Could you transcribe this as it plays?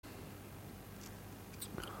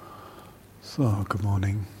So, good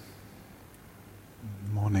morning.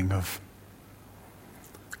 Morning of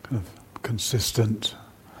kind of consistent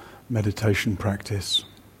meditation practice,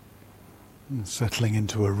 and settling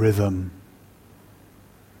into a rhythm,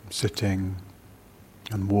 sitting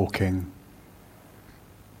and walking,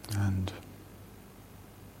 and,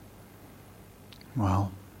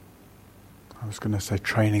 well, I was going to say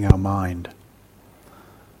training our mind,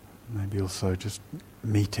 maybe also just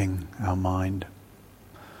meeting our mind.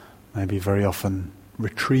 Maybe very often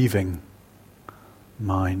retrieving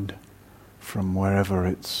mind from wherever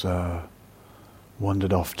it's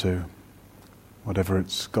wandered off to, whatever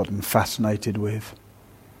it's gotten fascinated with,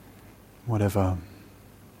 whatever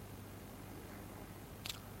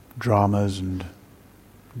dramas and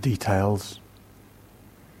details.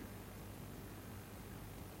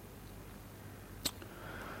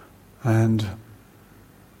 And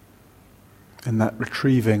in that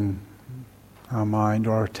retrieving our mind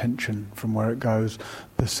or our attention from where it goes,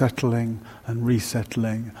 the settling and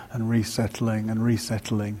resettling and resettling and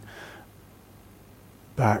resettling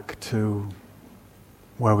back to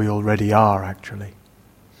where we already are, actually.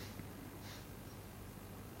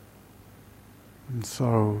 And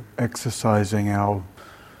so exercising our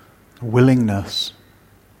willingness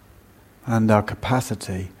and our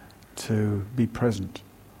capacity to be present.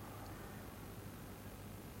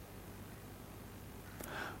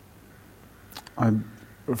 I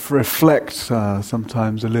reflect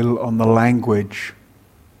sometimes a little on the language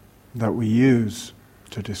that we use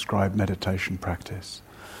to describe meditation practice,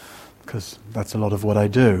 because that's a lot of what I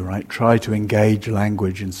do, right? Try to engage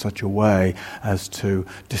language in such a way as to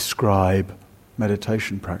describe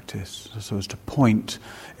meditation practice, so as to point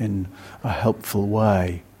in a helpful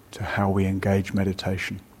way to how we engage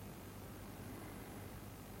meditation.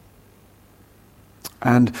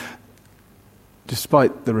 And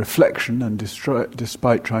despite the reflection and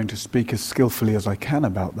despite trying to speak as skillfully as I can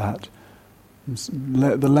about that,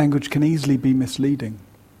 the language can easily be misleading.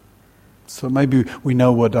 So maybe we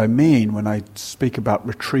know what I mean when I speak about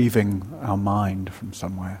retrieving our mind from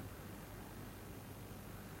somewhere.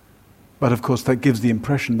 But of course that gives the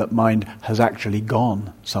impression that mind has actually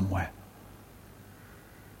gone somewhere.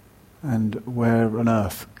 And where on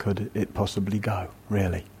earth could it possibly go,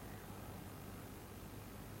 really?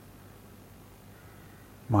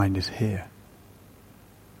 Mind is here,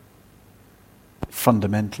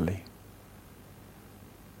 fundamentally,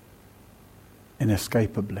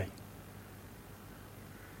 inescapably.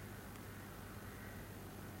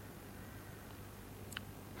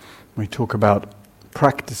 We talk about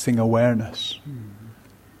practicing awareness,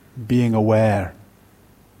 being aware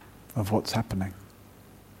of what's happening.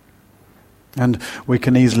 And we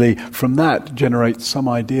can easily, from that, generate some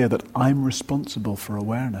idea that I'm responsible for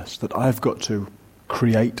awareness, that I've got to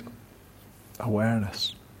create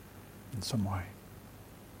awareness in some way.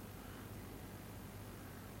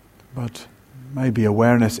 But maybe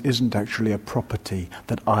awareness isn't actually a property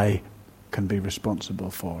that I can be responsible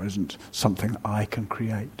for, isn't something I can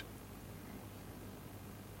create.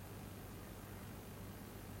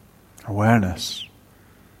 Awareness,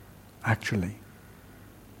 actually,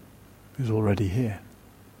 is already here.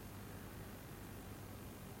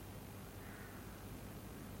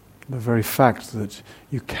 The very fact that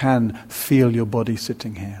you can feel your body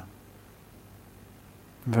sitting here.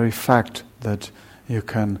 The very fact that you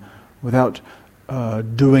can, without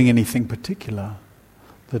doing anything particular,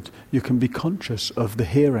 that you can be conscious of the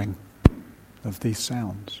hearing of these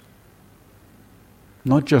sounds.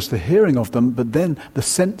 Not just the hearing of them, but then the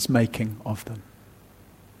sense-making of them.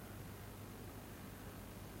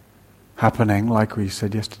 Happening, like we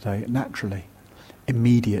said yesterday, naturally,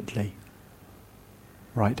 immediately.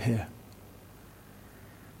 Right here.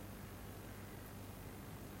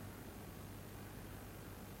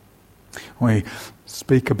 We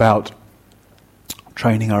speak about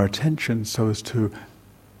training our attention so as to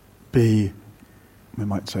be, we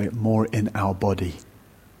might say, more in our body.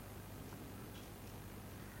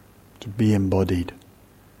 To be embodied.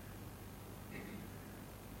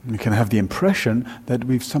 We can have the impression that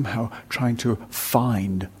we've somehow trying to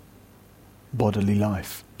find bodily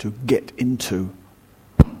life, to get into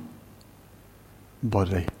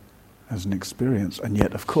body as an experience, and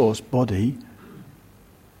yet, of course, body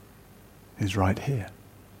is right here.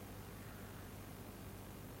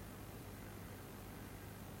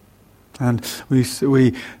 And we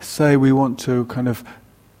say we want to kind of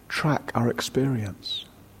track our experience,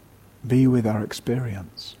 be with our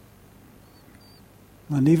experience.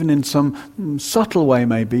 And even in some subtle way,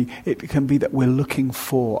 maybe, it can be that we're looking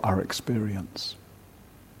for our experience,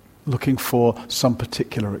 looking for some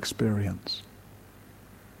particular experience.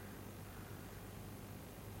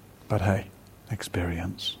 But hey,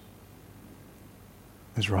 experience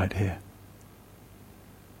is right here.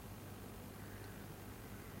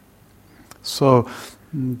 So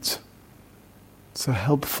it's a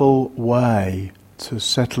helpful way to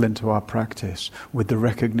settle into our practice with the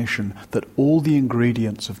recognition that all the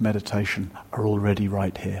ingredients of meditation are already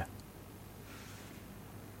right here.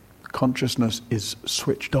 Consciousness is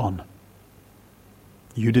switched on.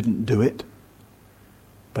 You didn't do it,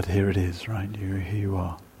 but here it is, right? Here you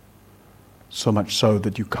are. So much so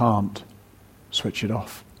that you can't switch it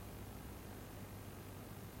off.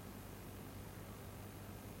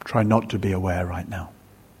 Try not to be aware right now.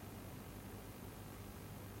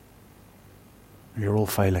 You're all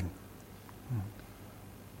failing.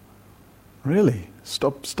 Really?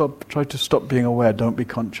 Try to stop being aware. Don't be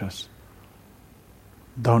conscious.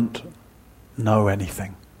 Don't know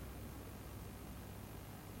anything.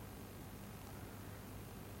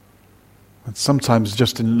 And sometimes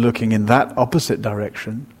just in looking in that opposite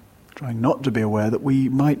direction, trying not to be aware, that we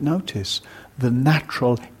might notice the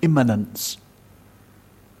natural immanence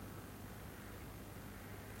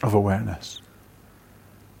of awareness.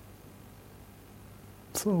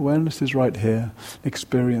 So awareness is right here,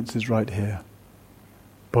 experience is right here,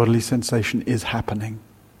 bodily sensation is happening.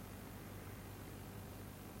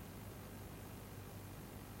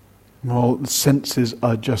 All the senses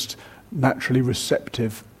are just naturally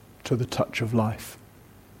receptive to the touch of life.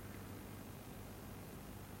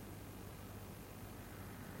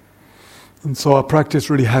 And so our practice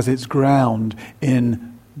really has its ground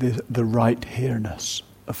in the right-here-ness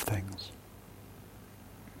of things.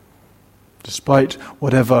 Despite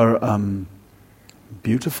whatever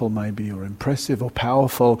beautiful maybe or impressive or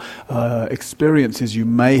powerful experiences you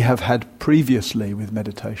may have had previously with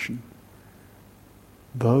meditation,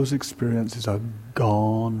 those experiences are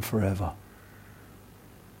gone forever.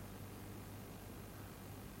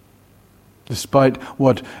 Despite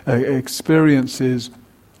what experiences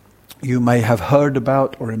you may have heard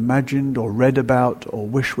about or imagined or read about or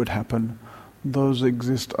wish would happen, those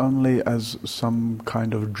exist only as some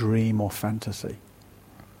kind of dream or fantasy.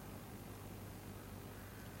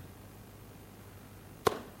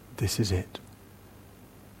 This is it.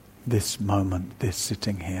 This moment, this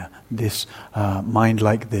sitting here, this mind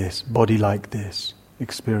like this, body like this,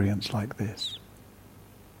 experience like this.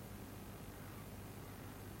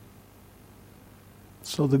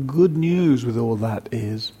 So the good news with all that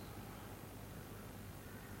is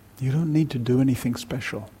you don't need to do anything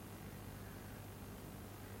special.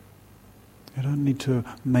 You don't need to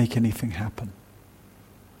make anything happen.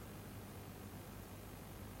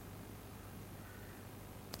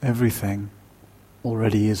 Everything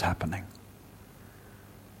already is happening.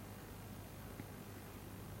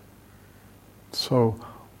 So,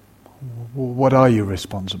 what are you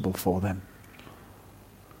responsible for then?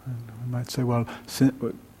 And we might say, well,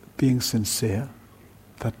 being sincere,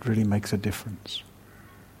 that really makes a difference.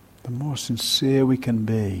 The more sincere we can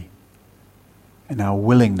be in our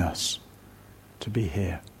willingness to be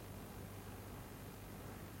here.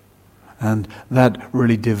 And that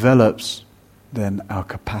really develops then our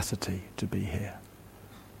capacity to be here.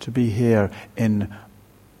 To be here in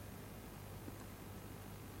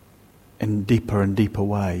deeper and deeper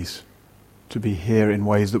ways. To be here in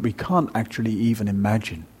ways that we can't actually even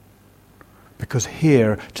imagine. Because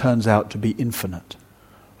here turns out to be infinite.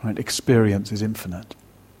 Right? Experience is infinite.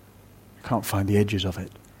 You can't find the edges of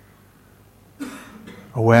it.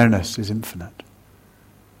 Awareness is infinite.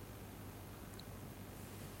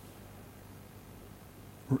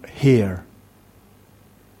 Here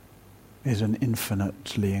is an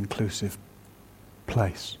infinitely inclusive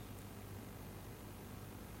place.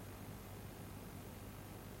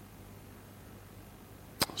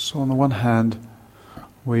 So on the one hand,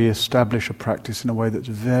 we establish a practice in a way that's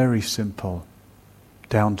very simple,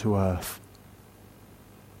 down to earth.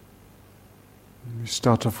 We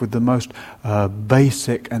start off with the most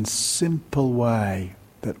basic and simple way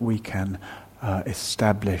that we can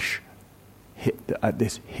establish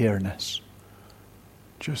this here-ness.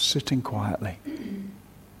 Just sitting quietly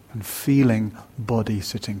and feeling body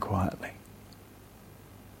sitting quietly.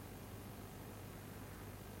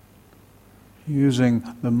 Using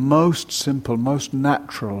the most simple, most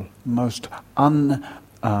natural, most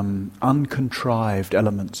uncontrived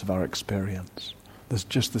elements of our experience. There's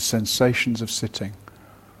just the sensations of sitting,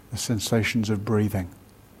 the sensations of breathing.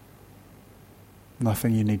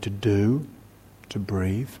 Nothing you need to do to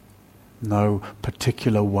breathe. No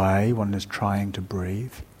particular way one is trying to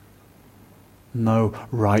breathe. No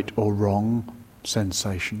right or wrong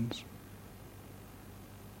sensations.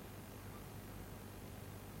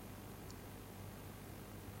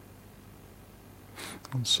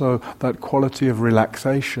 And so that quality of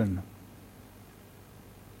relaxation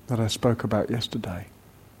that I spoke about yesterday,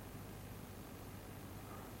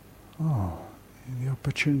 the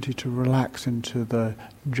opportunity to relax into the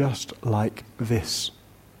just like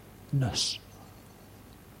this-ness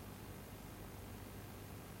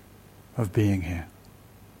of being here.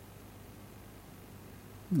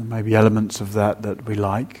 There may be elements of that we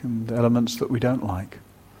like and elements that we don't like.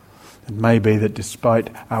 It may be that despite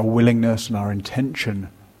our willingness and our intention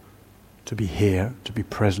to be here, to be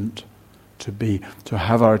present, to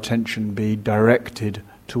have our attention be directed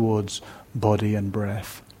towards body and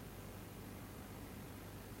breath,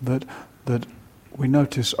 that we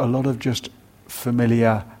notice a lot of just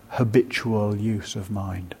familiar, habitual use of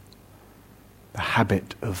mind. The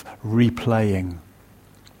habit of replaying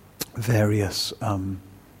various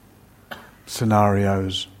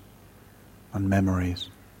scenarios and memories.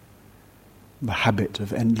 The habit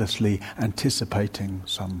of endlessly anticipating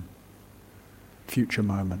some future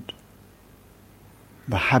moment.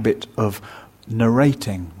 The habit of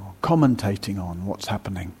narrating or commentating on what's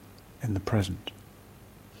happening in the present.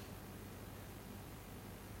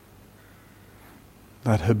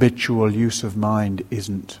 That habitual use of mind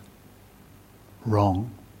isn't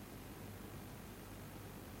wrong.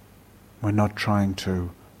 We're not trying to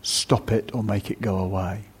stop it or make it go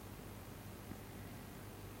away.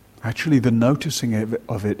 Actually, the noticing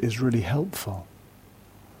of it is really helpful.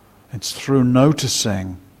 It's through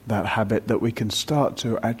noticing that habit that we can start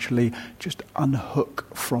to actually just unhook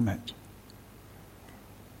from it.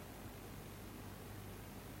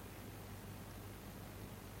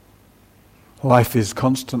 Life is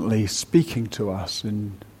constantly speaking to us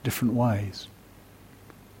in different ways.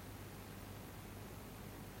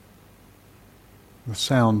 The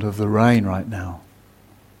sound of the rain right now.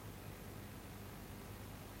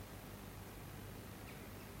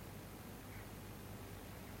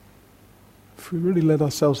 If we really let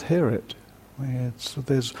ourselves hear it,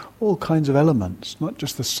 there's all kinds of elements, not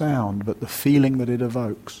just the sound, but the feeling that it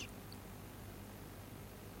evokes.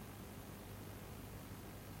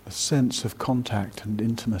 A sense of contact and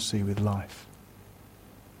intimacy with life.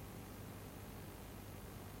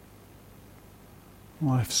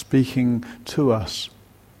 Life speaking to us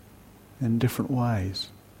in different ways,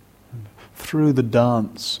 and through the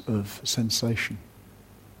dance of sensation.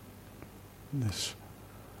 This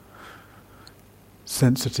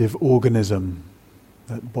sensitive organism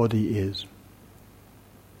that body is.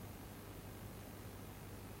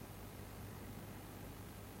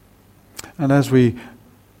 And as we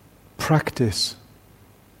practice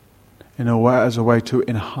in a way, as a way to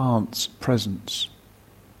enhance presence,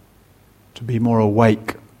 to be more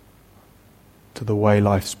awake to the way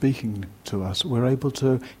life's speaking to us, we're able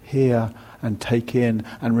to hear and take in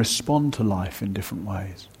and respond to life in different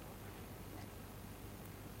ways.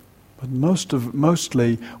 But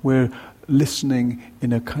mostly we're listening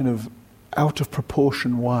in a kind of out of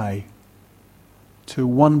proportion way to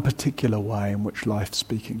one particular way in which life's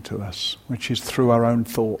speaking to us, which is through our own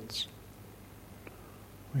thoughts.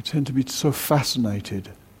 We tend to be so fascinated,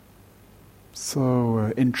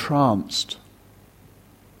 so entranced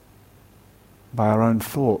by our own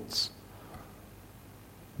thoughts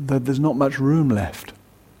that there's not much room left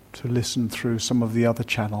to listen through some of the other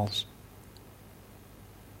channels.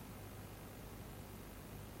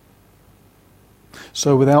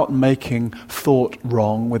 So without making thought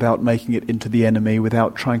wrong, without making it into the enemy,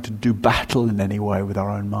 without trying to do battle in any way with our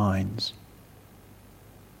own minds,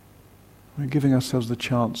 we're giving ourselves the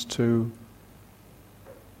chance to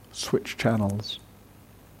switch channels,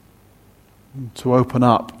 to open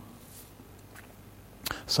up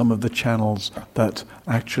some of the channels that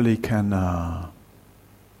actually can,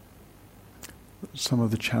 some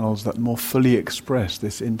of the channels that more fully express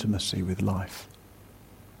this intimacy with life.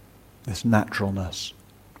 This naturalness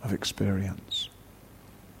of experience,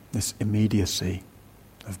 this immediacy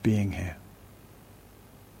of being here.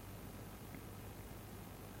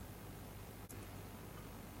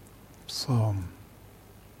 So,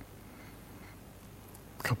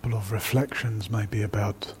 a couple of reflections maybe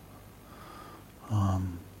about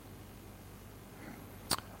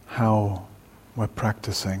how we're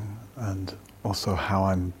practicing and also how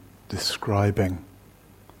I'm describing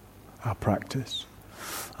our practice.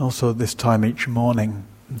 Also this time each morning,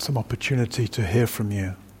 some opportunity to hear from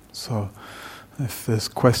you. So if there's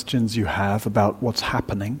questions you have about what's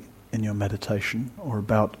happening in your meditation or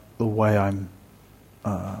about the way I'm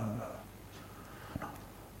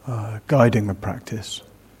guiding the practice,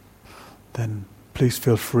 then please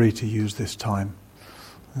feel free to use this time.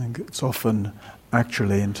 I think it's often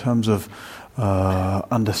actually in terms of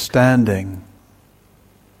understanding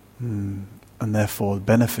and therefore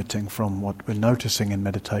benefiting from what we're noticing in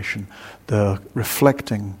meditation, the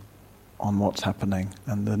reflecting on what's happening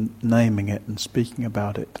and the naming it and speaking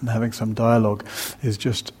about it and having some dialogue is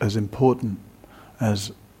just as important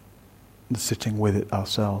as the sitting with it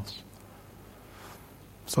ourselves.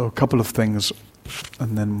 So a couple of things,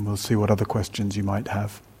 and then we'll see what other questions you might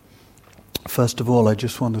have. First of all, I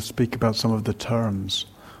just want to speak about some of the terms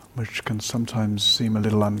which can sometimes seem a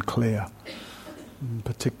little unclear,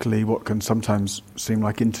 particularly what can sometimes seem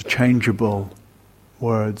like interchangeable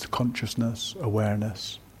words: consciousness,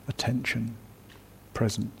 awareness, attention,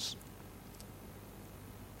 presence.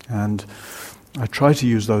 And I try to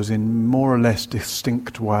use those in more or less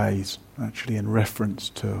distinct ways, actually in reference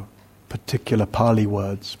to particular Pali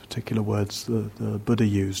words, particular words the Buddha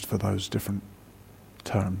used for those different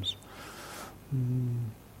terms.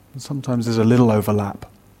 Sometimes there's a little overlap,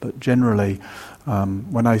 but generally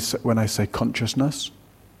when I say consciousness,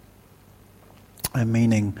 I'm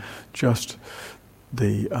meaning just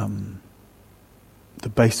the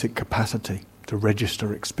basic capacity to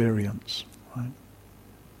register experience, right?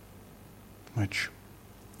 Which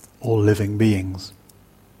all living beings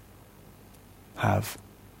have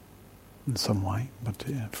in some way, but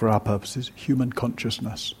for our purposes, human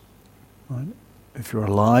consciousness. Right? If you're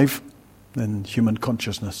alive, then human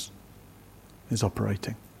consciousness is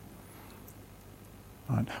operating.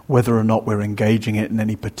 Right? Whether or not we're engaging it in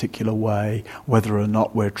any particular way, whether or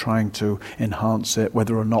not we're trying to enhance it,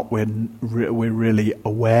 whether or not we're really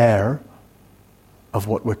aware of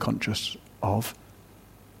what we're conscious of,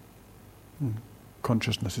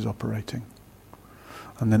 consciousness is operating.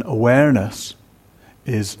 And then awareness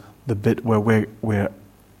is the bit where we're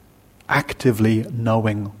actively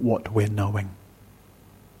knowing what we're knowing.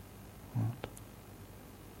 Right?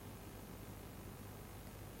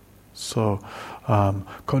 So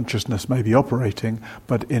consciousness may be operating,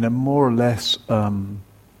 but in a more or less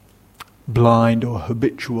blind or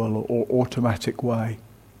habitual or automatic way.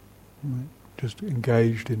 Right? Just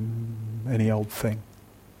engaged in any old thing.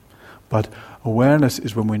 But awareness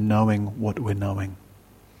is when we're knowing what we're knowing.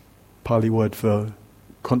 Pali word for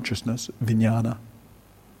consciousness, vijnana.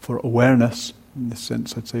 For awareness, in this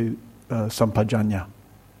sense, I'd say sampajanya.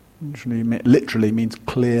 Literally means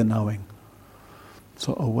clear knowing.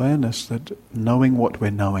 So awareness, that knowing what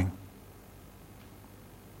we're knowing.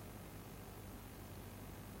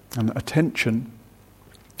 And attention,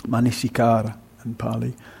 manasikara in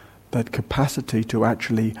Pali, that capacity to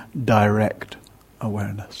actually direct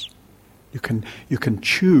awareness. You can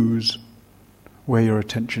choose where your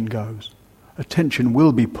attention goes. Attention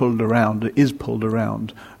will be pulled around, it is pulled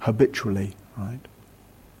around habitually, right?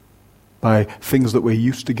 By things that we're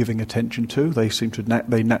used to giving attention to, they seem to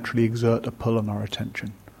they naturally exert a pull on our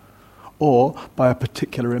attention. Or by a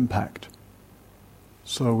particular impact.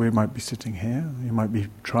 So we might be sitting here, you might be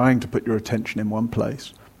trying to put your attention in one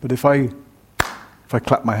place, but if I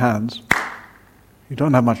clap my hands, you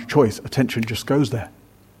don't have much choice, attention just goes there.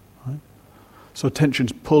 Right? So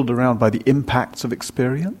attention's pulled around by the impacts of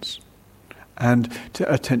experience, and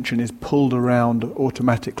attention is pulled around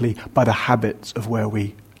automatically by the habits of where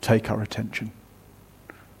we take our attention.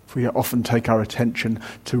 If we often take our attention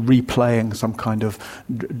to replaying some kind of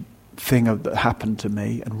thing that happened to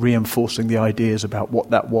me and reinforcing the ideas about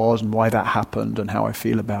what that was and why that happened and how I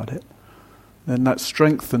feel about it, then that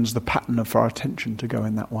strengthens the pattern of our attention to go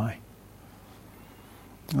in that way.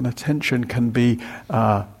 And attention can be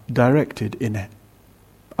directed in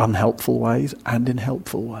unhelpful ways and in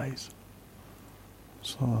helpful ways.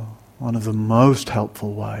 So one of the most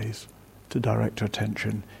helpful ways to direct your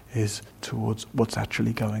attention is towards what's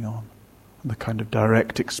actually going on. The kind of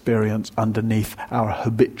direct experience underneath our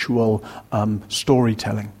habitual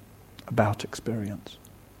storytelling about experience.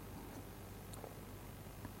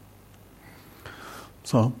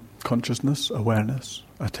 So, consciousness, awareness,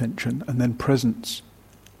 attention, and then presence.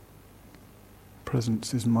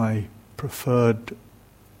 Presence is my preferred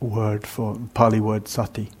word for Pali word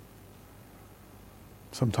sati.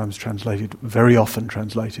 Sometimes translated, very often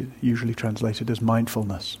translated, usually translated as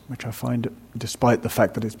mindfulness, which I find, despite the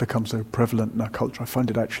fact that it's become so prevalent in our culture, I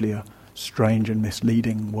find it actually a strange and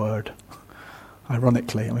misleading word.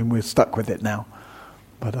 Ironically, I mean, we're stuck with it now,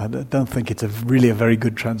 but I don't think it's really a very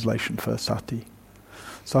good translation for sati.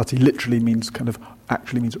 Sati literally means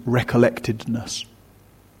actually means recollectedness,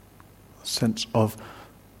 a sense of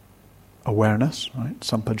awareness, right?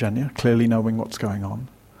 Sampajanya, clearly knowing what's going on,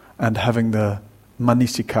 and having the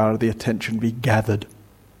manasikara, the attention, be gathered.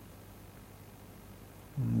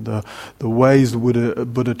 The ways the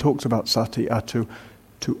Buddha talks about sati are to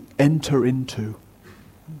enter into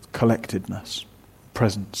collectedness,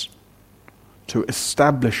 presence, to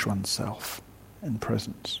establish oneself in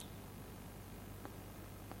presence.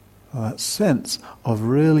 That sense of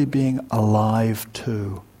really being alive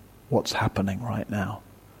to what's happening right now.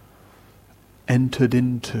 Entered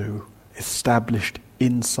into, established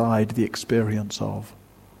inside the experience of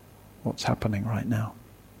what's happening right now.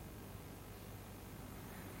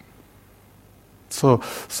 So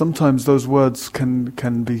sometimes those words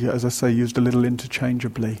can be, as I say, used a little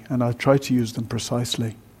interchangeably, and I try to use them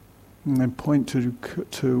precisely. And they point to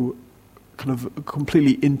kind of a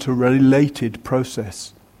completely interrelated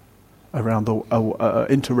process around the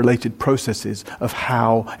interrelated processes of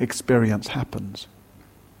how experience happens.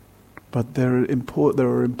 But there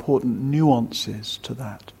are important nuances to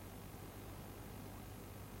that.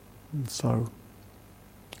 And so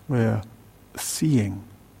we're seeing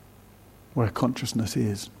where consciousness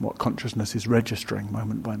is, what consciousness is registering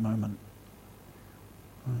moment by moment.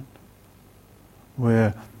 Right?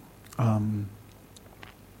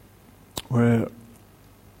 We're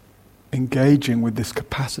engaging with this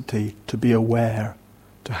capacity to be aware,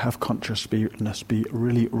 to have consciousness be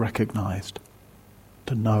really recognized,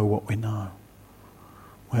 to know what we know.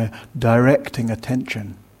 We're directing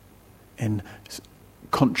attention in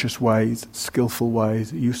conscious ways, skillful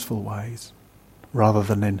ways, useful ways, rather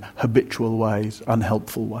than in habitual ways,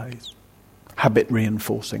 unhelpful ways,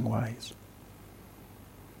 habit-reinforcing ways.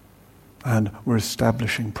 And we're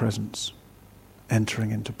establishing presence,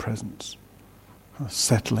 entering into presence,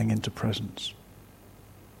 settling into presence.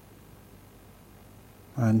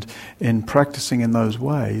 And in practicing in those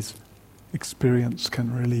ways, experience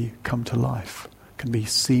can really come to life, can be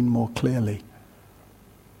seen more clearly,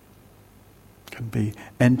 can be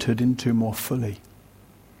entered into more fully,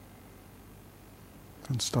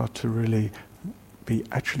 and start to really be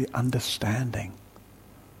actually understanding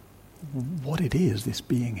what it is, this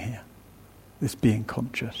being here, this being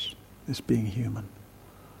conscious, this being human.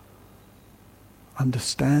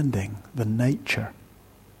 Understanding the nature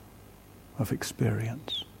of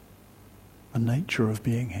experience, the nature of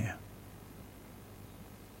being here.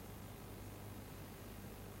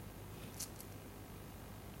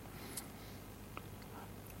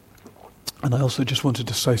 And I also just wanted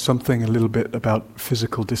to say something a little bit about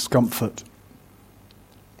physical discomfort.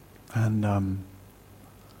 And,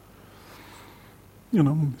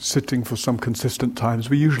 sitting for some consistent times.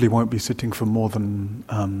 We usually won't be sitting for more than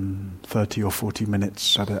 30 or 40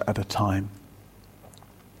 minutes at a time.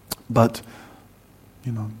 But,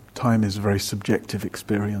 time is a very subjective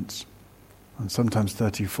experience. And sometimes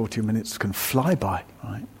 30 or 40 minutes can fly by,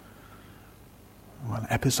 right? Well, an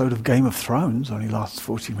episode of Game of Thrones only lasts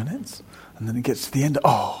 40 minutes. And then it gets to the end,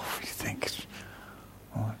 you think, it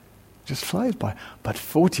just flies by. But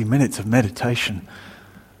 40 minutes of meditation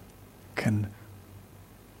can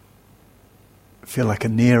feel like a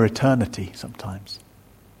near eternity sometimes.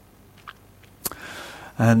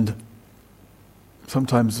 And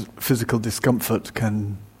sometimes physical discomfort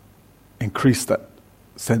can increase that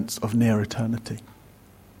sense of near eternity.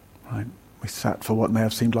 Right? We sat for what may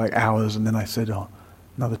have seemed like hours, and then I said,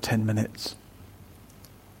 another 10 minutes.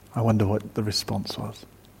 I wonder what the response was.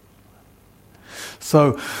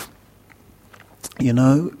 So,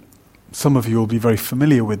 some of you will be very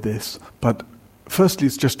familiar with this, but firstly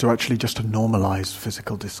it's just to normalize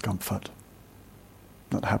physical discomfort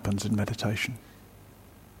that happens in meditation.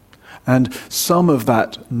 And some of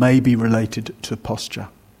that may be related to posture.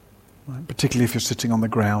 Right? Particularly if you're sitting on the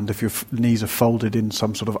ground, if your knees are folded in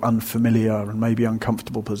some sort of unfamiliar and maybe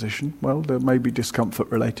uncomfortable position, well, there may be discomfort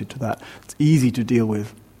related to that. It's easy to deal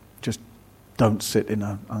with. Just don't sit in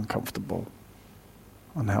an uncomfortable,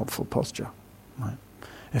 unhelpful posture. Right?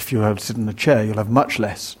 If you sit in a chair, you'll have much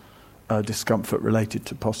less discomfort related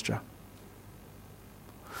to posture.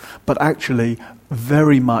 But actually,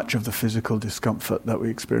 very much of the physical discomfort that we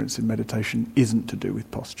experience in meditation isn't to do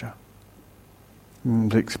with posture.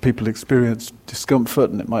 People experience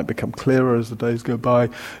discomfort, and it might become clearer as the days go by,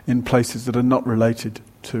 in places that are not related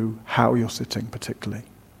to how you're sitting particularly.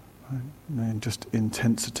 Right? And just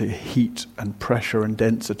intensity, heat and pressure and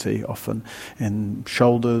density, often in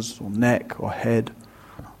shoulders or neck or head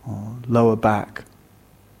or lower back.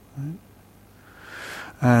 Right?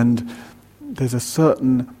 And there's a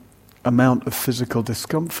certain amount of physical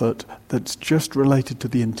discomfort that's just related to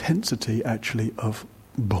the intensity actually of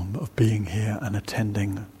being here and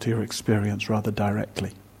attending to your experience rather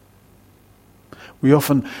directly. We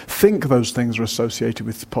often think those things are associated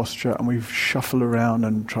with posture, and we shuffle around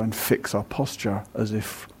and try and fix our posture as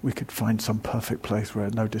if we could find some perfect place where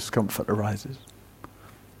no discomfort arises.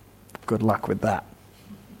 Good luck with that.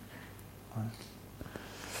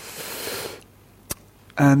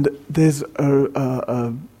 And there's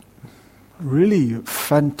a really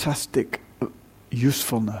fantastic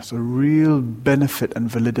usefulness, a real benefit and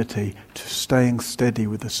validity to staying steady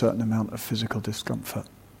with a certain amount of physical discomfort.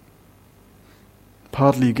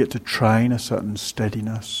 Partly you get to train a certain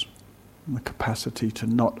steadiness, and the capacity to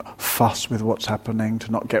not fuss with what's happening,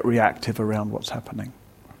 to not get reactive around what's happening.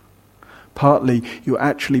 Partly, you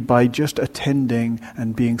actually, by just attending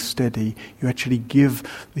and being steady, you actually give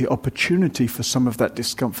the opportunity for some of that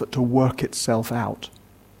discomfort to work itself out.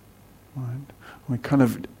 Right? We kind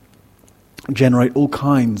of generate all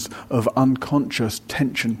kinds of unconscious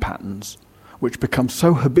tension patterns, which become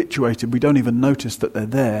so habituated we don't even notice that they're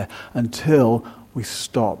there until we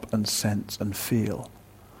stop and sense and feel.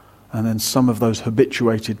 And then some of those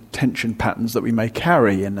habituated tension patterns that we may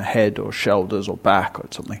carry in the head or shoulders or back or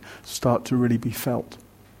something start to really be felt.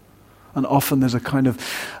 And often there's a kind of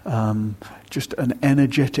just an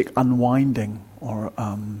energetic unwinding or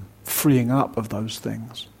freeing up of those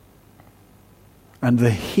things. And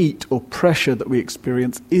the heat or pressure that we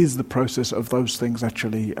experience is the process of those things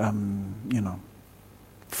actually,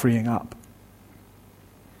 freeing up.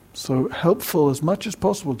 So helpful as much as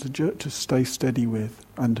possible to stay steady with.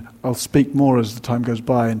 And I'll speak more as the time goes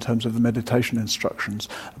by in terms of the meditation instructions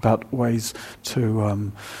about ways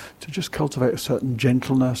to just cultivate a certain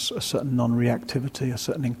gentleness, a certain non-reactivity, a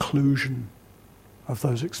certain inclusion of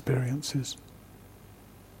those experiences.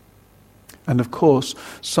 And of course,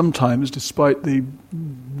 sometimes, despite the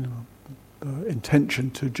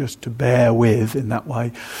intention to bear with in that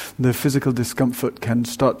way, the physical discomfort can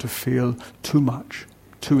start to feel too much,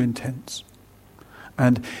 too intense.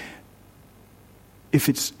 And if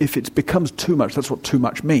it becomes too much, that's what too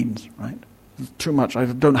much means, right? Too much, I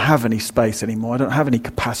don't have any space anymore, I don't have any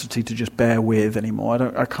capacity to just bear with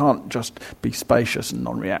anymore, I can't just be spacious and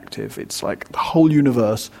non-reactive. It's like the whole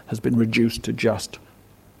universe has been reduced to just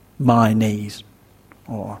my knees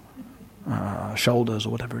or shoulders or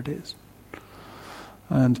whatever it is.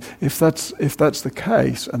 And if that's the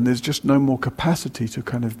case, and there's just no more capacity to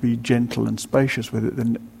kind of be gentle and spacious with it,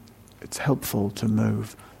 then it's helpful to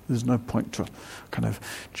move. There's no point to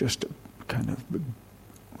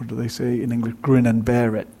what do they say in English? Grin and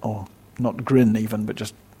bear it, or not grin even, but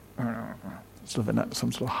just sort of in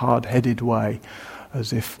some sort of hard-headed way,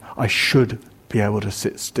 as if I should be able to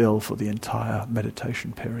sit still for the entire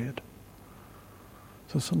meditation period.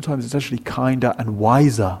 So sometimes it's actually kinder and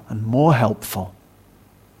wiser and more helpful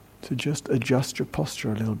to just adjust your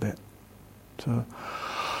posture a little bit, to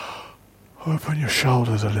open your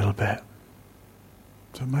shoulders a little bit,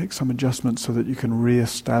 to make some adjustments so that you can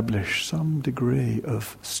re-establish some degree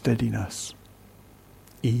of steadiness,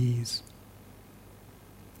 ease,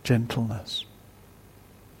 gentleness.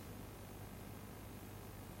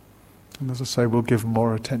 And as I say, we'll give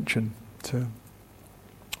more attention to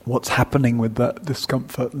what's happening with that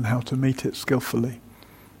discomfort and how to meet it skillfully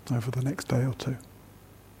over the next day or two.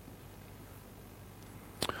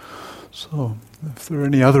 So, if there are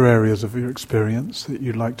any other areas of your experience that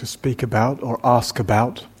you'd like to speak about or ask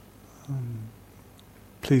about,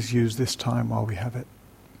 please use this time while we have it.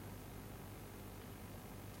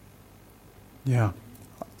 Yeah.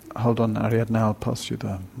 Hold on, Ariadne, I'll pass you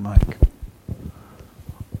the mic.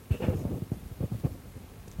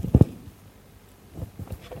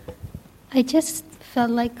 I just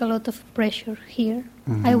felt like a lot of pressure here.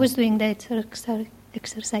 Mm-hmm. I was doing the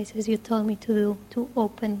exercises you told me to do to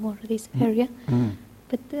open more this area,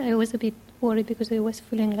 but I was a bit worried because I was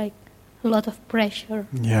feeling like a lot of pressure,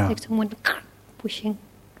 like someone pushing.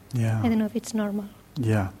 Yeah. I don't know if it's normal.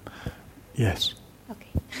 Yeah. Yes.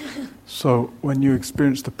 Okay. So when you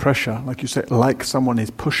experience the pressure, like you say, like someone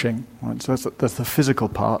is pushing, right? So that's the physical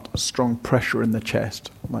part, a strong pressure in the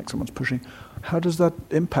chest, like someone's pushing. How does that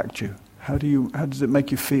impact you? How does it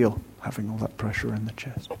make you feel, having all that pressure in the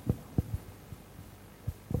chest?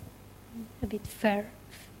 A bit fear.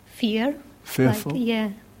 Fearful? Like,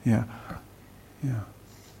 yeah. Yeah.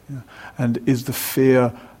 And is the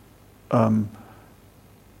fear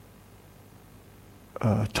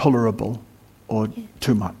tolerable or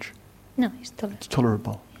too much? No, it's tolerable. It's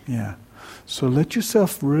tolerable, yeah. So let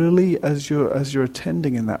yourself really, as you're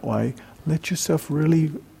attending in that way, let yourself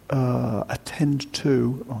really attend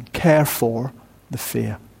to or care for the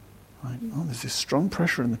fear. Right? Oh, there's this strong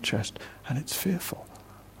pressure in the chest and it's fearful.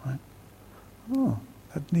 Right? Oh,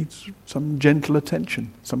 that needs some gentle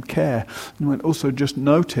attention, some care. And also just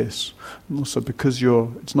notice, and also because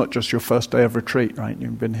it's not just your first day of retreat, right?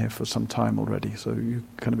 You've been here for some time already, so you're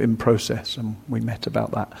kind of in process, and we met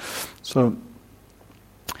about that. So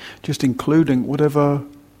just including whatever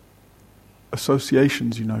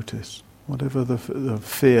associations you notice, whatever the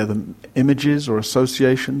fear, the images or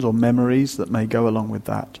associations or memories that may go along with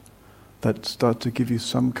that. that start to give you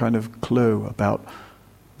some kind of clue about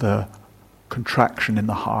the contraction in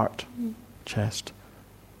the heart, chest,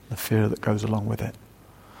 the fear that goes along with it.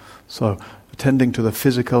 So, attending to the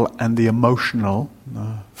physical and the emotional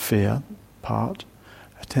fear part,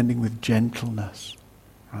 attending with gentleness,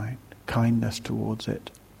 right? Kindness towards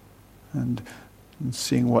it, and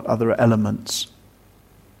seeing what other elements,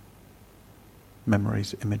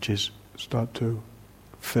 memories, images, start to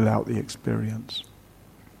fill out the experience.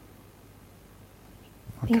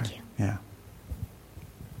 Okay. Thank you. Yeah.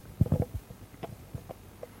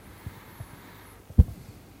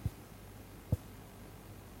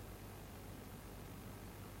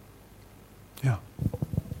 Yeah.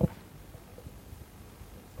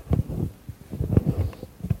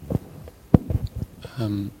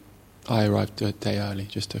 I arrived a day early,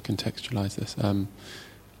 just to contextualize this. I was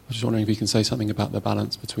just wondering if you can say something about the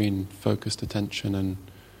balance between focused attention and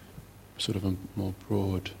sort of a more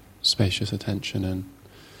broad, spacious attention, and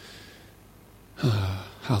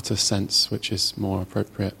how to sense which is more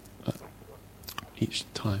appropriate at each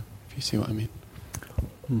time, if you see what I mean.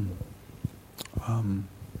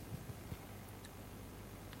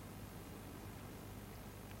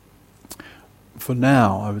 For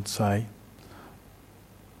now, I would say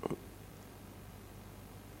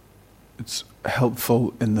it's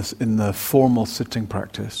helpful in the formal sitting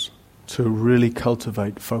practice to really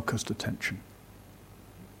cultivate focused attention.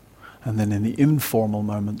 And then in the informal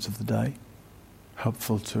moments of the day,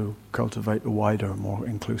 helpful to cultivate a wider, more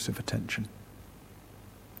inclusive attention.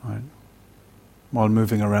 Right? While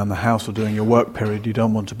moving around the house or doing your work period, you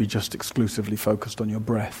don't want to be just exclusively focused on your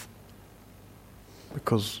breath,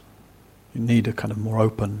 because you need a kind of more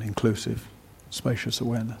open, inclusive, spacious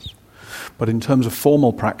awareness. But in terms of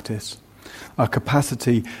formal practice, our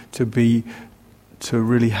capacity to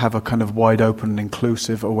really have a kind of wide open,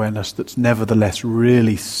 inclusive awareness that's nevertheless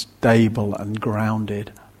really stable and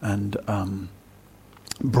grounded and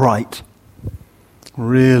bright,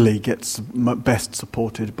 really gets best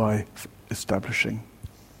supported by establishing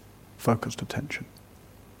focused attention.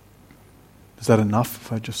 Is that enough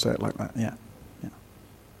if I just say it like that? Yeah.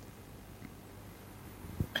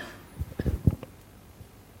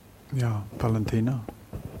 Yeah, Valentina.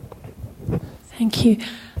 Thank you.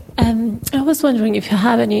 I was wondering if you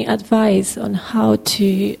have any advice on how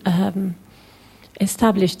to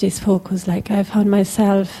establish this focus. Like, I found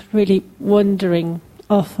myself really wandering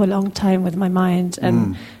off for a long time with my mind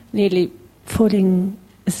and nearly falling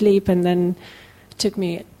asleep, and then it took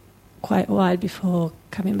me quite a while before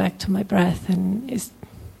coming back to my breath. And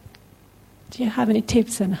do you have any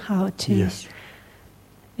tips on how to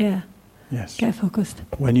get focused?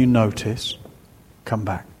 When you notice, come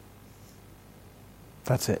back.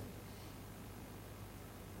 That's it.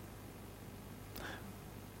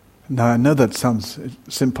 Now, I know that sounds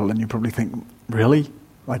simple, and you probably think, really?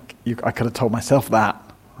 Like, I could have told myself that,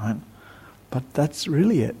 right? But that's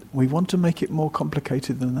really it. We want to make it more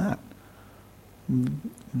complicated than that.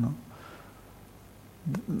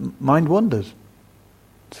 Mind wanders.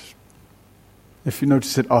 If you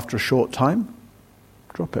notice it after a short time,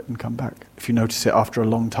 drop it and come back. If you notice it after a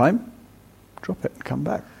long time, drop it and come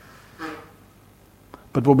back.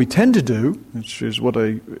 But what we tend to do, which is what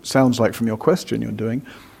it sounds like from your question you're doing,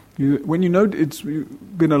 when you know it's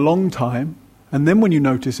been a long time, and then when you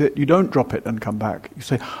notice it, you don't drop it and come back. You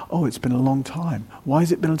say, oh, it's been a long time. Why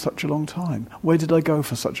has it been such a long time? Where did I go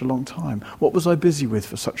for such a long time? What was I busy with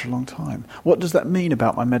for such a long time? What does that mean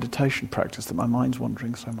about my meditation practice that my mind's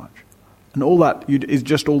wandering so much? And all that is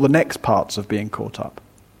just all the next parts of being caught up.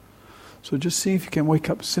 So just see if you can wake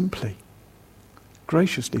up simply,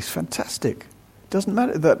 graciously. It's fantastic. It doesn't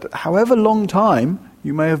matter that however long time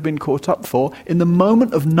you may have been caught up for, in the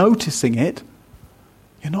moment of noticing it,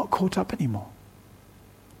 you're not caught up anymore.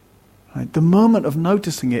 Right? The moment of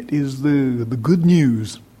noticing it is the good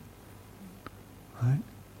news. Right?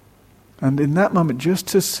 And in that moment, just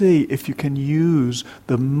to see if you can use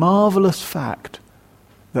the marvelous fact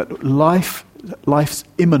that life's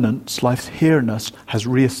immanence, life's here-ness has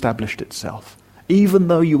re-established itself. Even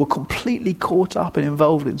though you were completely caught up and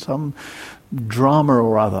involved in some drama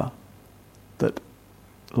or other, that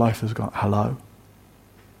life has gone, hello,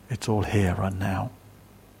 it's all here right now.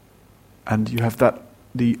 And you have that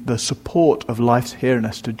the support of life's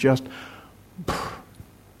here-ness to just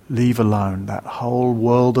leave alone that whole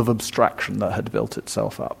world of abstraction that had built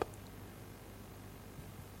itself up.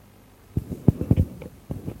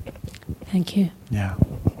 Thank you. Yeah.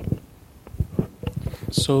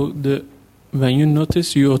 So when you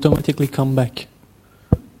notice, you automatically come back.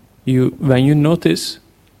 When you notice,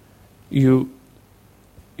 you're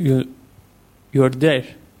there.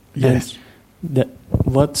 Yes.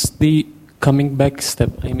 what's the coming back step?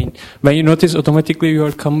 I mean, when you notice, automatically you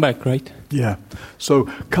will come back, right? Yeah. So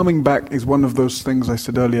coming back is one of those things I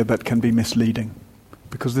said earlier that can be misleading,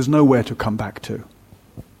 because there's nowhere to come back to.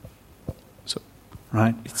 So,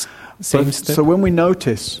 right? It's same step. So when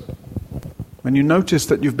you notice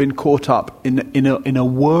that you've been caught up in a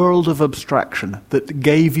world of abstraction that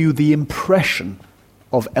gave you the impression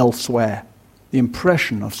of elsewhere, the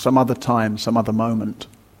impression of some other time, some other moment.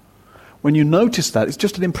 When you notice that, it's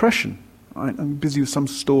just an impression. Right? I'm busy with some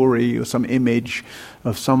story or some image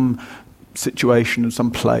of some situation of some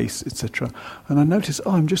place, etc. And I notice,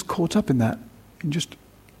 I'm just caught up in that. And just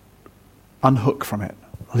unhook from it.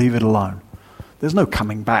 Leave it alone. There's no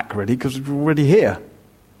coming back, really, because we're already here.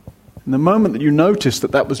 In the moment that you notice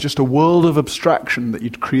that was just a world of abstraction that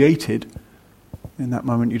you'd created, in that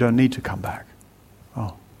moment you don't need to come back.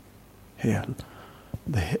 Oh, here.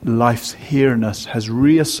 Life's here-ness has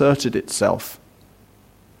reasserted itself.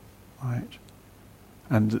 Right?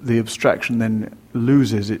 And the abstraction then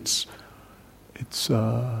loses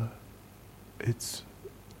the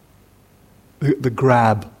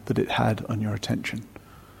grab that it had on your attention.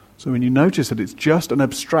 So when you notice that it's just an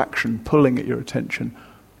abstraction pulling at your attention,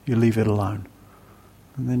 you leave it alone.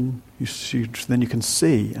 And then you can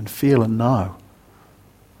see and feel and know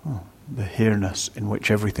the here-ness in which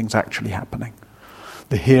everything's actually happening.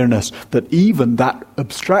 The here-ness that even that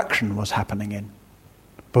abstraction was happening in.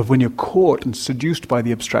 But when you're caught and seduced by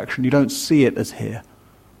the abstraction, you don't see it as here.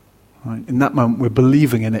 Right? In that moment, we're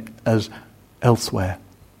believing in it as elsewhere,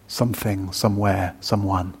 something, somewhere,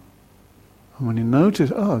 someone. And when you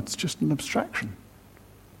notice, it's just an abstraction.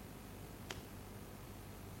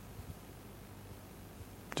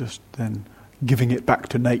 Just then giving it back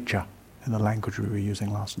to nature in the language we were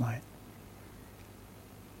using last night.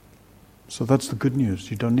 So that's the good news.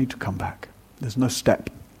 You don't need to come back. There's no step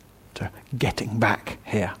to getting back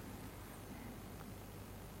here.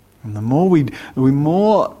 And the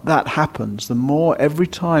more that happens, the more every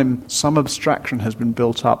time some abstraction has been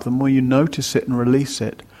built up, the more you notice it and release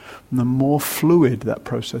it, and the more fluid that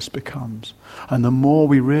process becomes. And the more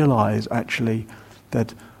we realize actually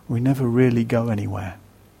that we never really go anywhere.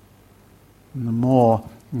 And the more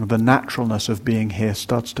the naturalness of being here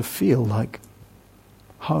starts to feel like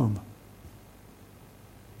home.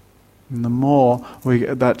 And the more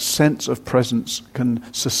that sense of presence can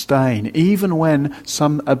sustain, even when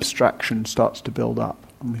some abstraction starts to build up.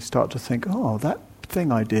 And we start to think, that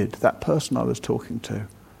thing I did, that person I was talking to,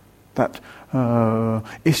 that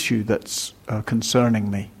issue that's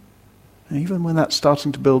concerning me. And even when that's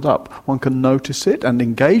starting to build up, one can notice it and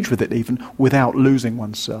engage with it even without losing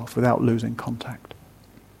oneself, without losing contact.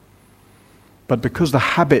 But because the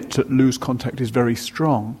habit to lose contact is very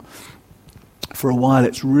strong, for a while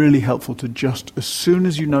it's really helpful to just, as soon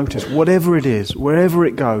as you notice, whatever it is, wherever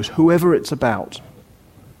it goes, whoever it's about,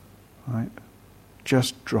 right?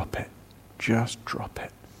 Just drop it. Just drop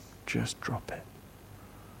it. Just drop it.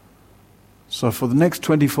 So for the next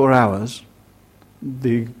 24 hours,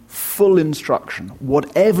 the full instruction,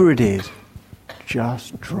 whatever it is,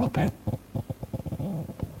 just drop it.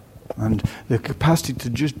 And the capacity to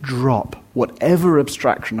just drop whatever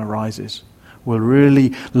abstraction arises will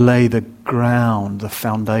really lay the ground, the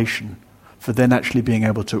foundation, for then actually being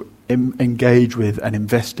able to engage with and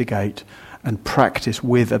investigate and practice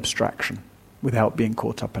with abstraction without being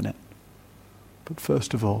caught up in it. But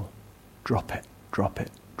first of all, drop it, drop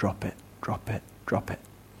it, drop it, drop it, drop it.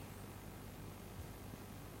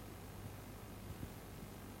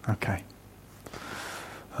 Okay.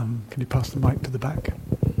 Can you pass the mic to the back?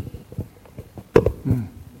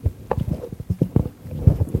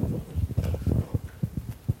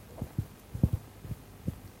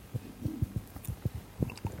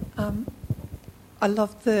 I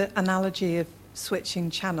love the analogy of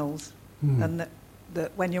switching channels, and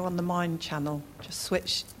that when you're on the mind channel, just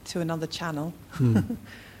switch to another channel.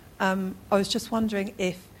 I was just wondering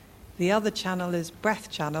if the other channel is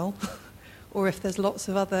breath channel, or if there's lots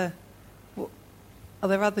of other. Are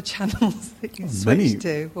there other channels that you switch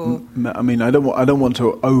to? Or? I mean, I don't want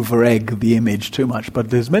to over-egg the image too much,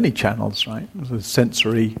 but there's many channels, right? There's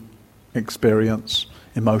sensory experience,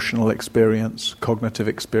 emotional experience, cognitive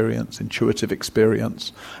experience, intuitive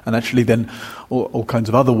experience, and actually then all kinds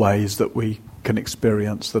of other ways that we can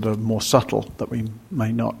experience that are more subtle, that we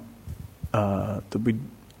may not, that we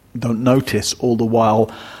don't notice all the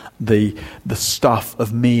while the stuff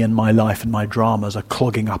of me and my life and my dramas are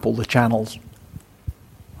clogging up all the channels.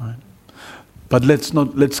 Right? But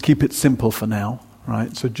let's keep it simple for now,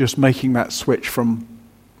 right? So just making that switch from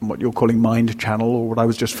what you're calling mind channel, or what I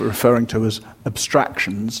was just referring to as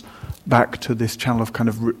abstractions, back to this channel of kind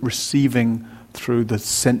of receiving through the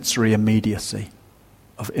sensory immediacy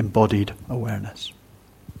of embodied awareness.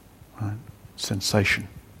 Right? Sensation.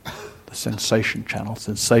 The sensation channel.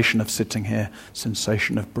 Sensation of sitting here,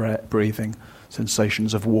 sensation of breathing,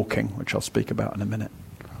 sensations of walking, which I'll speak about in a minute.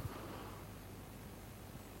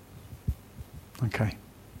 Okay.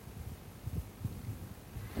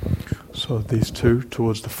 So these two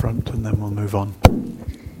towards the front, and then we'll move on.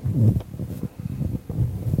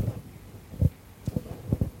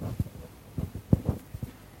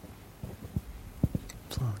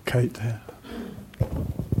 So Kate here.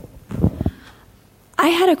 I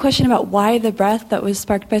had a question about why the breath that was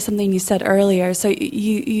sparked by something you said earlier. So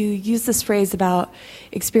you used this phrase about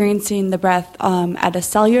experiencing the breath at a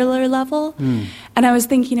cellular level. And I was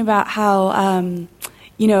thinking about how,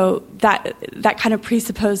 that kind of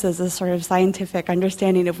presupposes a sort of scientific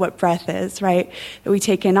understanding of what breath is, right? That we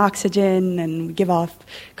take in oxygen and we give off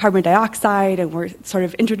carbon dioxide, and we're sort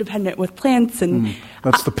of interdependent with plants. And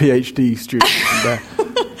that's the PhD student there.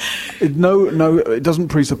 No, it doesn't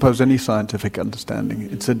presuppose any scientific understanding.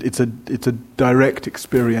 It's a direct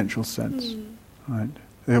experiential sense, right?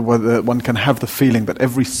 Whether one can have the feeling that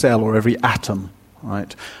every cell or every atom,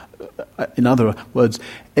 right? In other words,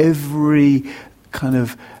 every kind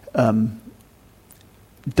of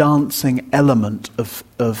dancing element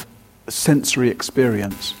of sensory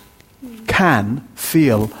experience can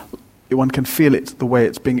feel. One can feel it the way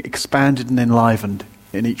it's being expanded and enlivened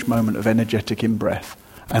in each moment of energetic in-breath,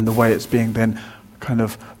 and the way it's being then kind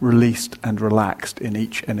of released and relaxed in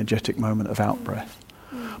each energetic moment of out-breath.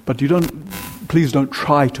 But please don't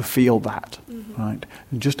try to feel that, right?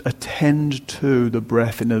 And just attend to the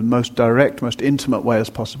breath in the most direct, most intimate way as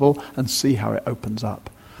possible, and see how it opens up.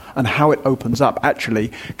 And how it opens up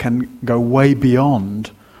actually can go way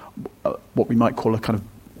beyond what we might call a kind of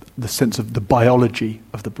the sense of the biology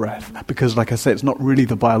of the breath. Because, like I say, it's not really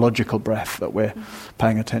the biological breath that we're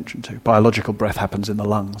paying attention to. Biological breath happens in the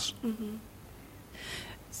lungs.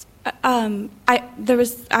 There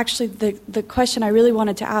was actually the question I really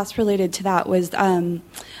wanted to ask related to that was,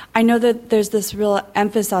 I know that there's this real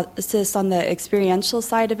emphasis on the experiential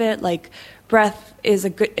side of it, like breath is a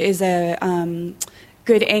good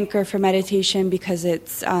anchor for meditation because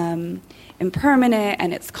it's impermanent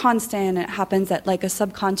and it's constant and it happens at like a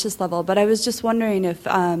subconscious level. But I was just wondering if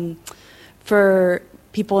for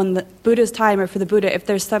people in the Buddha's time, or for the Buddha, if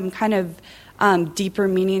there's some kind of deeper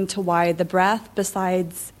meaning to why the breath,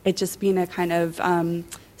 besides it just being a kind of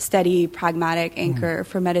steady, pragmatic anchor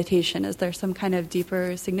for meditation. Is there some kind of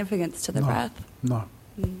deeper significance to the breath? No.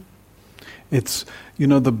 It's,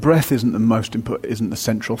 the breath isn't the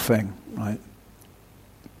central thing, right?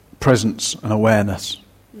 Presence and awareness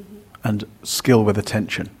and skill with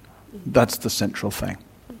attention. That's the central thing.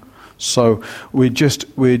 So we're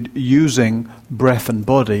using breath and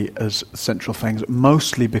body as central things,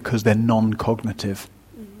 mostly because they're non-cognitive,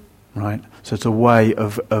 right? So it's a way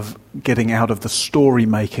of getting out of the story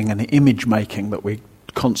making and the image making that we're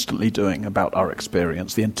constantly doing about our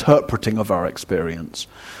experience, the interpreting of our experience,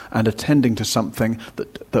 and attending to something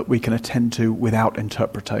that we can attend to without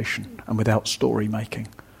interpretation and without story making.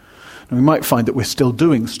 And we might find that we're still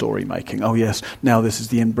doing story making. Oh yes, now this is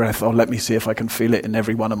the in-breath. Oh, let me see if I can feel it in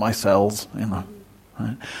every one of my cells.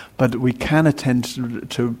 Right? But we can attend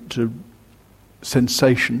to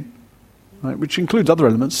sensation, right? Which includes other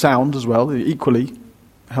elements, sound as well, equally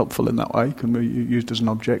helpful in that way, can be used as an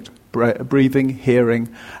object. Breathing,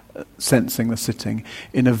 hearing, sensing the sitting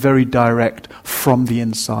in a very direct, from the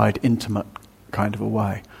inside, intimate kind of a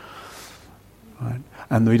way. Right?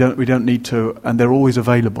 And we don't need to, and they're always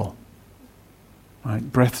available.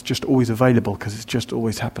 Right? Breath's just always available because it's just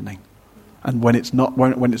always happening. And when it's not,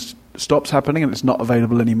 when it stops happening and it's not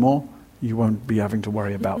available anymore, you won't be having to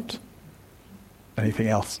worry about anything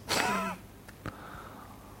else.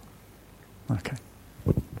 Okay.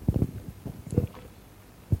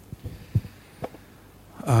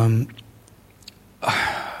 I'm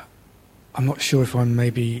not sure if I'm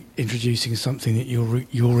maybe introducing something that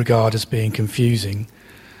you'll regard as being confusing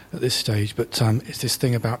at this stage, but it's this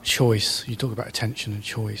thing about choice. You talk about attention and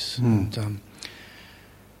choice,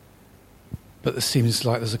 but there seems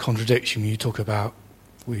like there's a contradiction when you talk about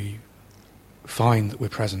we find that we're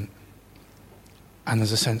present, and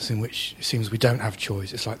there's a sense in which it seems we don't have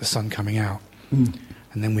choice. It's like the sun coming out, and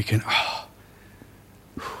then we can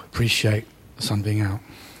appreciate the sun being out.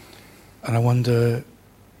 And I wonder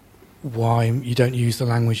why you don't use the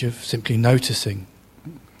language of simply noticing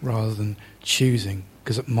rather than choosing.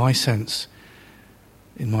 Because my sense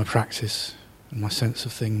in my practice and my sense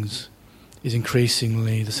of things is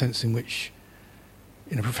increasingly the sense in which,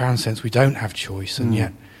 in a profound sense, we don't have choice, and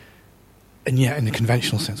yet in the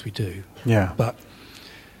conventional sense we do. Yeah. But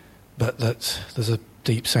that there's a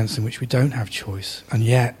deep sense in which we don't have choice, and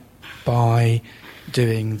yet by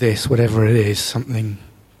doing this, whatever it is, something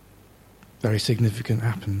very significant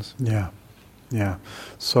happens. Yeah, yeah.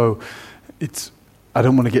 So I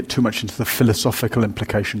don't want to get too much into the philosophical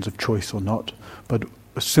implications of choice or not, but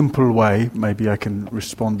a simple way, maybe I can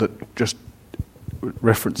respond that just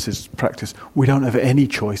references practice. We don't have any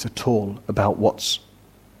choice at all about what's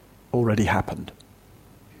already happened,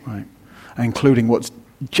 right? Including what's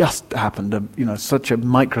just happened, such a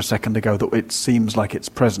microsecond ago that it seems like it's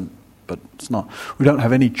present, but it's not. We don't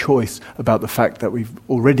have any choice about the fact that we've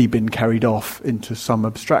already been carried off into some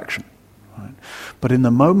abstraction, right? But in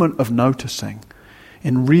the moment of noticing,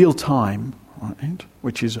 in real time, right,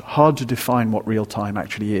 which is hard to define what real time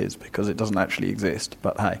actually is because it doesn't actually exist,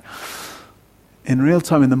 but hey, in real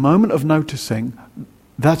time, in the moment of noticing,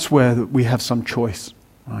 that's where we have some choice,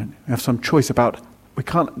 right? We have some choice about,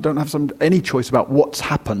 don't have any choice about what's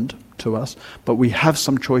happened to us, but we have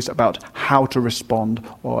some choice about how to respond,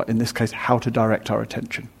 or in this case, how to direct our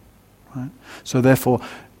attention, right? So therefore,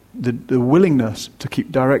 the willingness to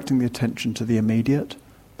keep directing the attention to the immediate,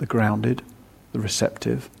 the grounded, the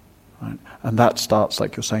receptive, right? And that starts,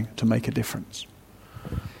 like you're saying, to make a difference.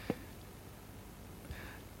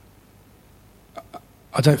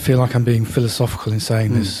 I don't feel like I'm being philosophical in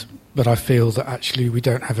saying this, but I feel that actually we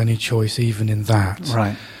don't have any choice even in that.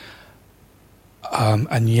 Right.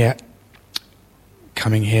 And yet,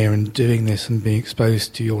 coming here and doing this and being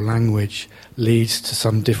exposed to your language leads to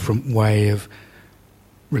some different way of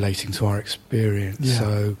relating to our experience. Yeah.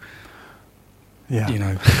 So,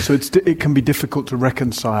 So it can be difficult to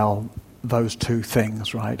reconcile those two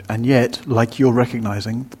things, right? And yet, like you're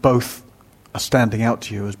recognizing, both are standing out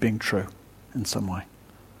to you as being true in some way.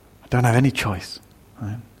 I don't have any choice.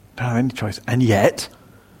 Right? I don't have any choice. And yet,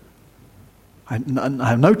 I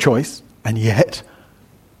have no choice, and yet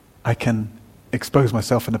I can expose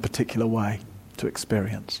myself in a particular way to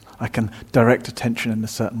experience. I can direct attention in a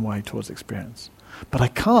certain way towards experience. But I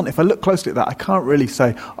can't, if I look closely at that, I can't really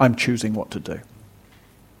say I'm choosing what to do.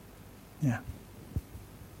 Yeah.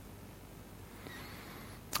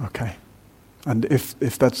 Okay. And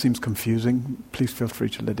if that seems confusing, please feel free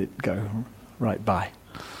to let it go right by.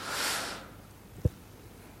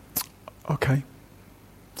 Okay.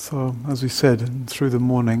 So, as we said, through the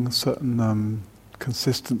morning, a certain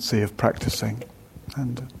consistency of practicing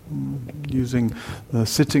and using the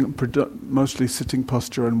sitting, mostly sitting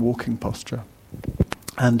posture and walking posture.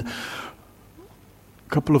 And a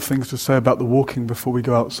couple of things to say about the walking before we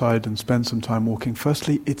go outside and spend some time walking.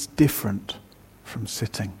 Firstly, it's different from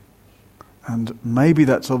sitting. And maybe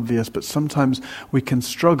that's obvious, but sometimes we can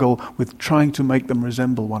struggle with trying to make them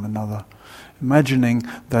resemble one another. Imagining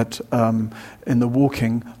that in the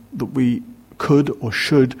walking that we could or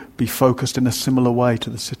should be focused in a similar way to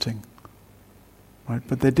the sitting. Right?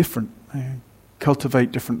 But they're different. They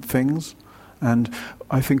cultivate different things. And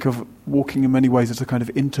I think of walking in many ways as a kind of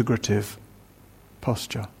integrative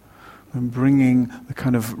posture. And bringing the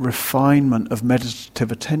kind of refinement of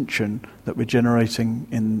meditative attention that we're generating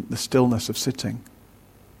in the stillness of sitting,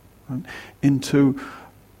 right, into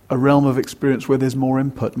a realm of experience where there's more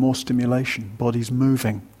input, more stimulation, body's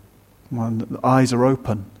moving, when the eyes are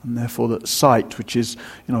open, and therefore that sight, which is,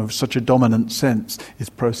 such a dominant sense, is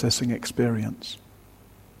processing experience.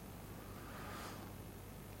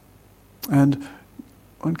 And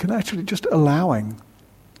one can actually just allowing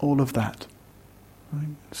all of that. Right?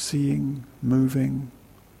 Seeing, moving,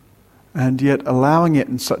 and yet allowing it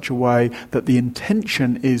in such a way that the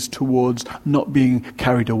intention is towards not being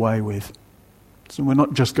carried away with. So we're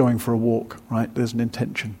not just going for a walk, right? There's an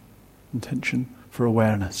intention for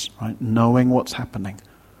awareness, right? Knowing what's happening,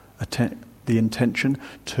 the intention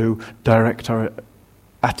to direct our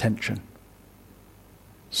attention,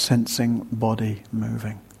 sensing body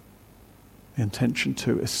moving, the intention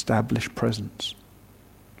to establish presence.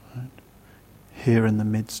 Here in the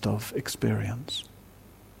midst of experience.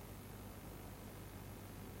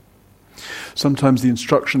 Sometimes the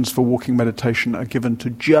instructions for walking meditation are given to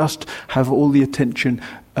just have all the attention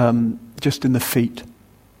just in the feet.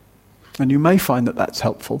 And you may find that that's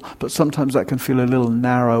helpful, but sometimes that can feel a little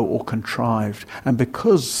narrow or contrived. And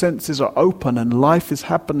because senses are open and life is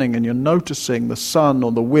happening and you're noticing the sun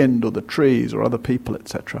or the wind or the trees or other people,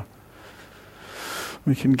 etc.,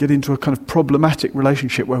 we can get into a kind of problematic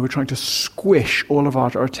relationship where we're trying to squish all of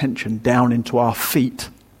our attention down into our feet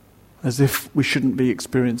as if we shouldn't be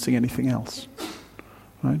experiencing anything else.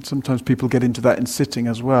 Right? Sometimes people get into that in sitting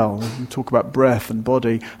as well. We talk about breath and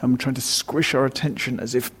body, and we're trying to squish our attention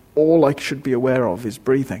as if all I should be aware of is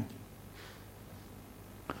breathing.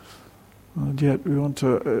 And yet we want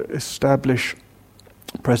to establish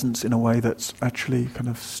presence in a way that's actually kind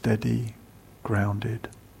of steady, grounded,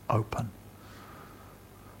 open.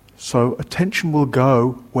 So attention will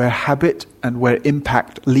go where habit and where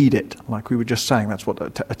impact lead it. Like we were just saying, that's what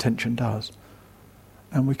attention does.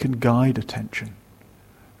 And we can guide attention.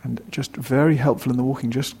 And just very helpful in the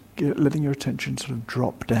walking, just letting your attention sort of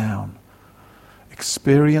drop down.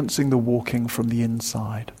 Experiencing the walking from the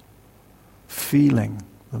inside. Feeling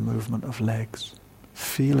the movement of legs.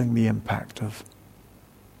 Feeling the impact of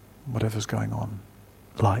whatever's going on.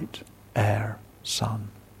 Light, air, sun.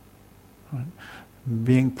 Right?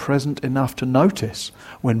 Being present enough to notice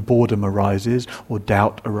when boredom arises, or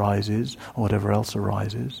doubt arises, or whatever else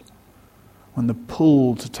arises. When the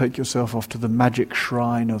pull to take yourself off to the magic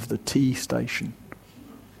shrine of the tea station,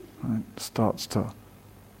 right, starts to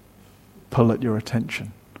pull at your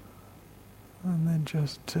attention. And then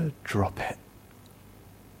just to drop it.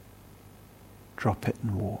 Drop it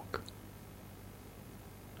and walk.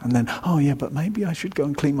 And then, oh yeah, but maybe I should go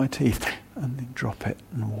and clean my teeth. And then drop it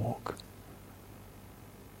and walk.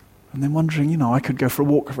 And then wondering, I could go for a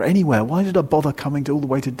walk anywhere. Why did I bother coming all the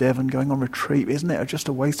way to Devon, going on retreat? Isn't it just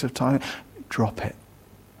a waste of time? Drop it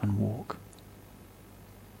and walk.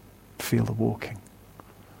 Feel the walking.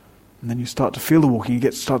 And then you start to feel the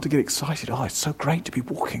walking, start to get excited. Oh, it's so great to be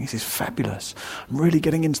walking. This is fabulous. I'm really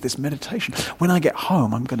getting into this meditation. When I get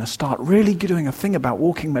home, I'm going to start really doing a thing about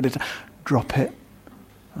walking meditation. Drop it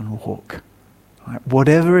and walk. Right?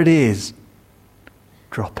 Whatever it is,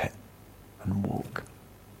 drop it and walk.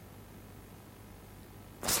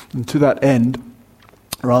 And to that end,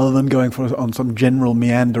 rather than going on some general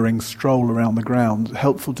meandering stroll around the grounds,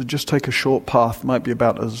 helpful to just take a short path, might be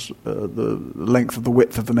about as the length of the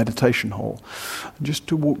width of the meditation hall, and just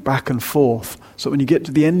to walk back and forth. So when you get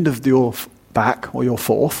to the end of your back or your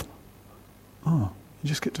forth, you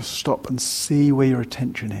just get to stop and see where your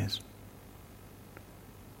attention is.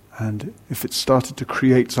 And if it's started to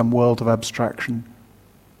create some world of abstraction,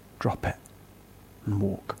 drop it and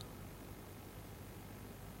walk.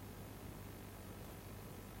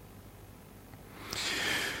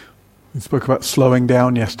 We spoke about slowing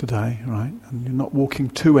down yesterday, right? And you're not walking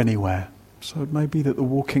to anywhere. So it may be that the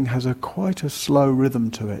walking has quite a slow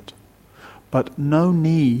rhythm to it. But no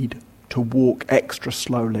need to walk extra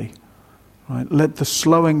slowly. Right? Let the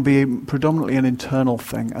slowing be predominantly an internal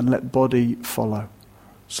thing and let body follow.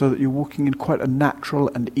 So that you're walking in quite a natural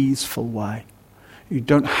and easeful way. You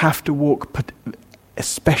don't have to walk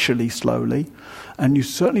especially slowly. And you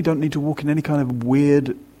certainly don't need to walk in any kind of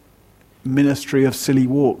weird ministry of silly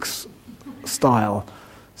walks style.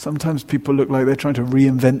 Sometimes people look like they're trying to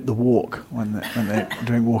reinvent the walk when they're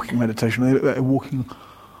doing walking meditation. They look like they're walking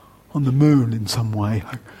on the moon in some way.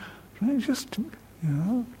 Just,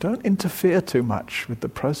 don't interfere too much with the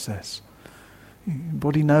process. Your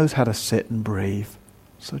body knows how to sit and breathe,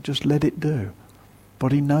 so just let it do.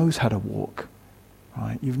 Body knows how to walk,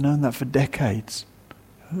 right? You've known that for decades.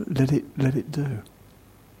 Let it do,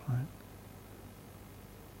 right?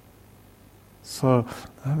 So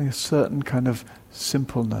having a certain kind of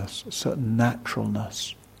simpleness, a certain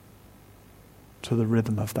naturalness to the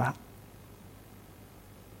rhythm of that.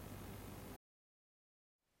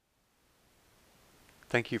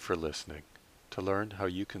 Thank you for listening. To learn how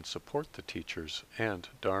you can support the teachers and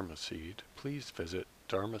Dharma Seed, please visit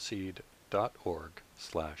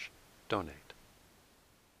dharmaseed.org/donate.